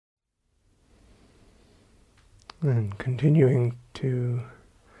And continuing to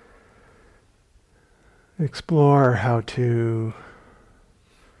explore how to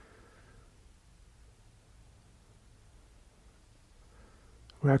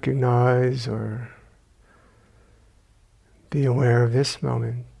recognize or be aware of this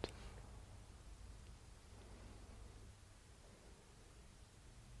moment.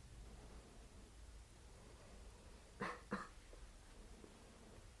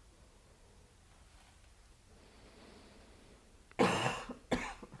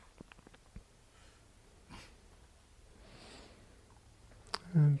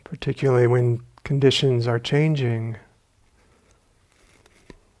 And particularly when conditions are changing,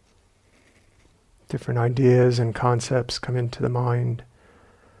 different ideas and concepts come into the mind.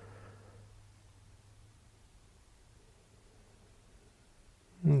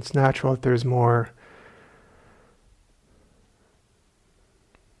 And it's natural that there's more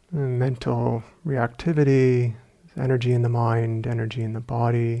mental reactivity, energy in the mind, energy in the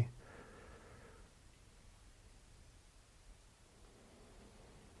body.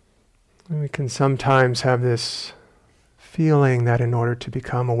 And we can sometimes have this feeling that in order to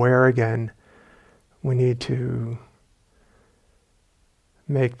become aware again, we need to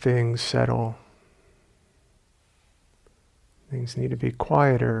make things settle. Things need to be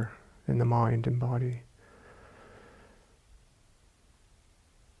quieter in the mind and body.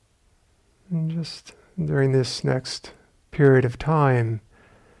 And just during this next period of time,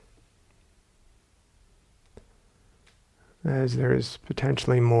 as there's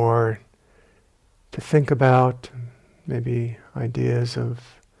potentially more to think about, maybe ideas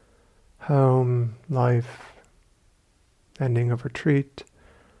of home, life, ending of retreat,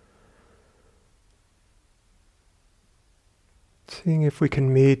 seeing if we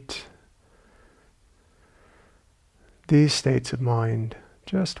can meet these states of mind,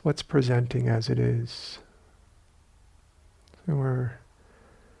 just what's presenting as it is. So we're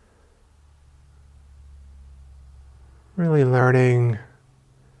really learning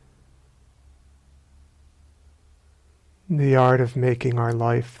the art of making our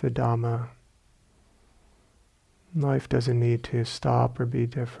life the Dhamma. Life doesn't need to stop or be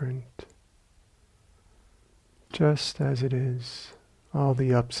different. Just as it is, all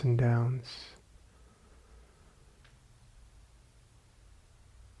the ups and downs.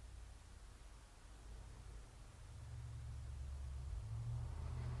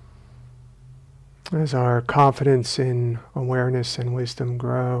 As our confidence in awareness and wisdom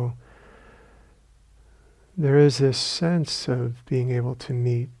grow, there is this sense of being able to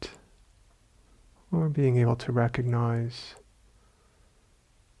meet or being able to recognize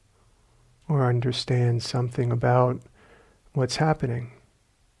or understand something about what's happening,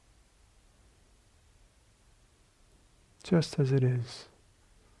 just as it is.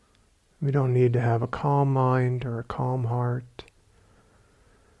 We don't need to have a calm mind or a calm heart.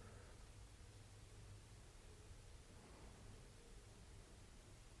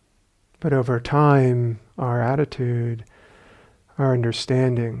 But over time, our attitude, our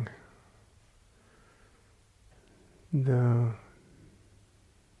understanding, the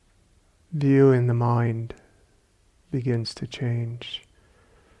view in the mind begins to change.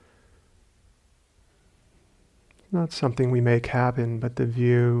 It's not something we make happen, but the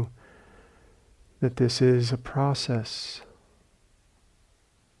view that this is a process.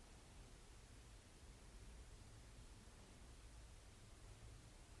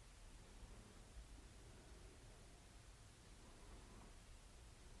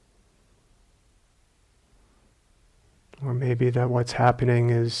 Or maybe that what's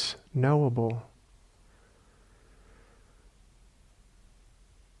happening is knowable.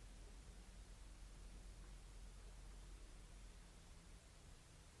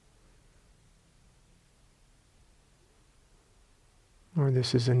 Or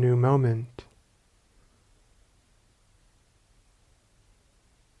this is a new moment.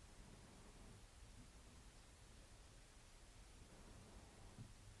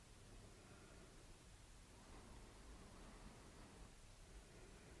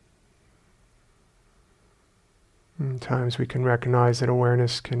 And times we can recognize that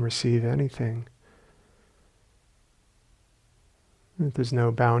awareness can receive anything. That there's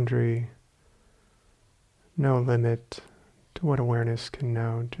no boundary, no limit to what awareness can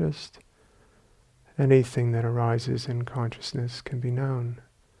know. Just anything that arises in consciousness can be known,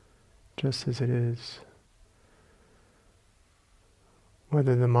 just as it is.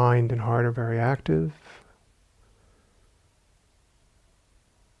 Whether the mind and heart are very active,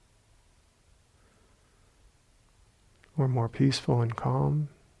 or more peaceful and calm.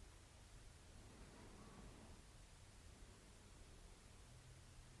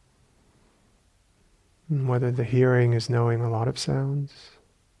 And whether the hearing is knowing a lot of sounds,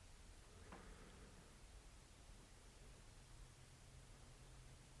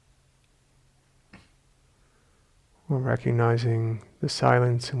 or recognizing the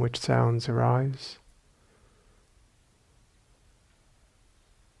silence in which sounds arise.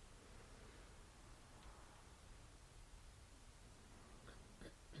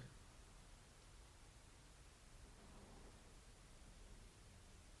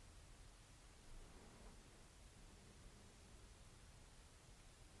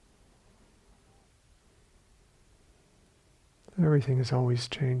 Everything is always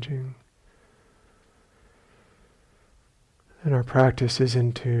changing. And our practice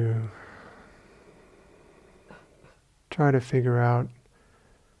isn't to try to figure out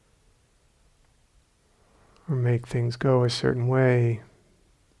or make things go a certain way,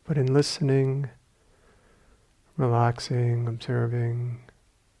 but in listening, relaxing, observing,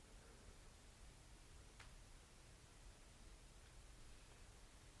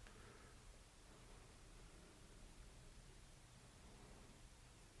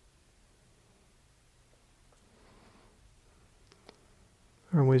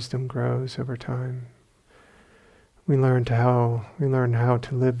 our wisdom grows over time. We learn how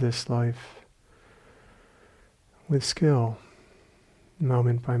to live this life with skill,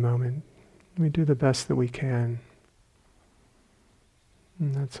 moment by moment. We do the best that we can,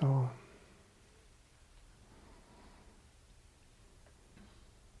 and that's all.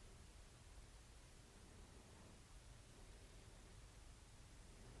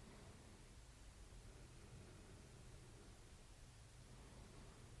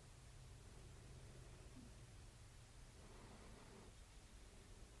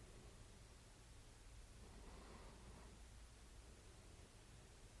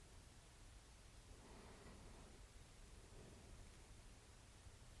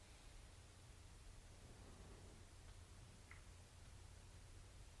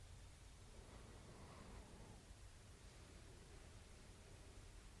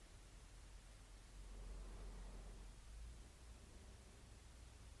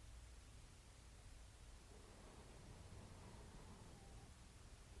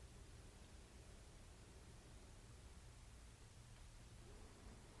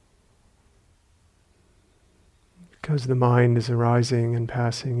 Because the mind is arising and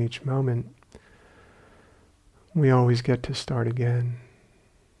passing each moment, we always get to start again.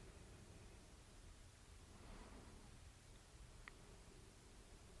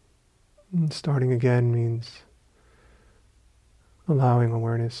 And starting again means allowing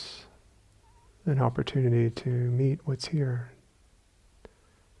awareness an opportunity to meet what's here.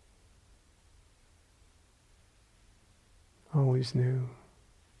 Always new.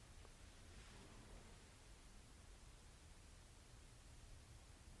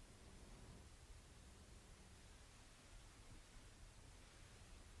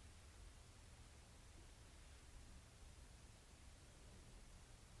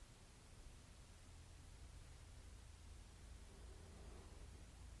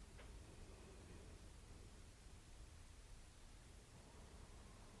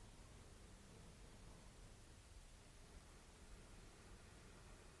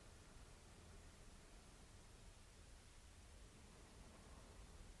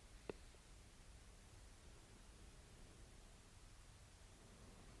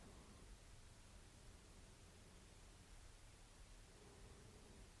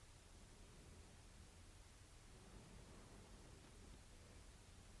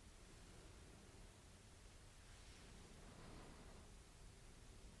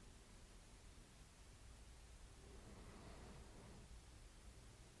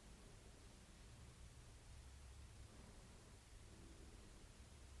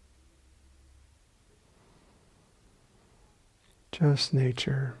 Just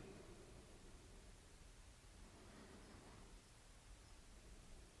nature.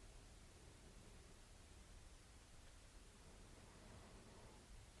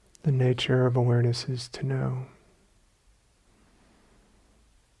 The nature of awareness is to know.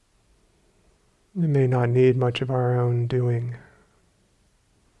 It may not need much of our own doing.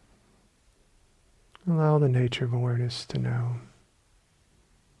 Allow the nature of awareness to know.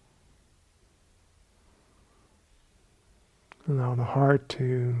 Allow the heart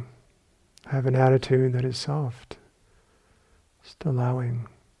to have an attitude that is soft, just allowing.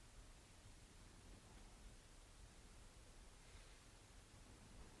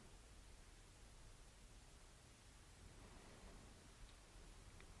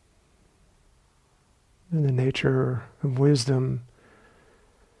 And the nature of wisdom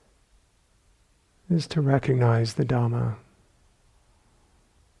is to recognize the Dhamma.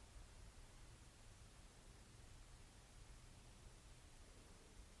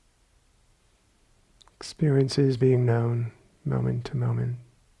 Experiences being known moment to moment.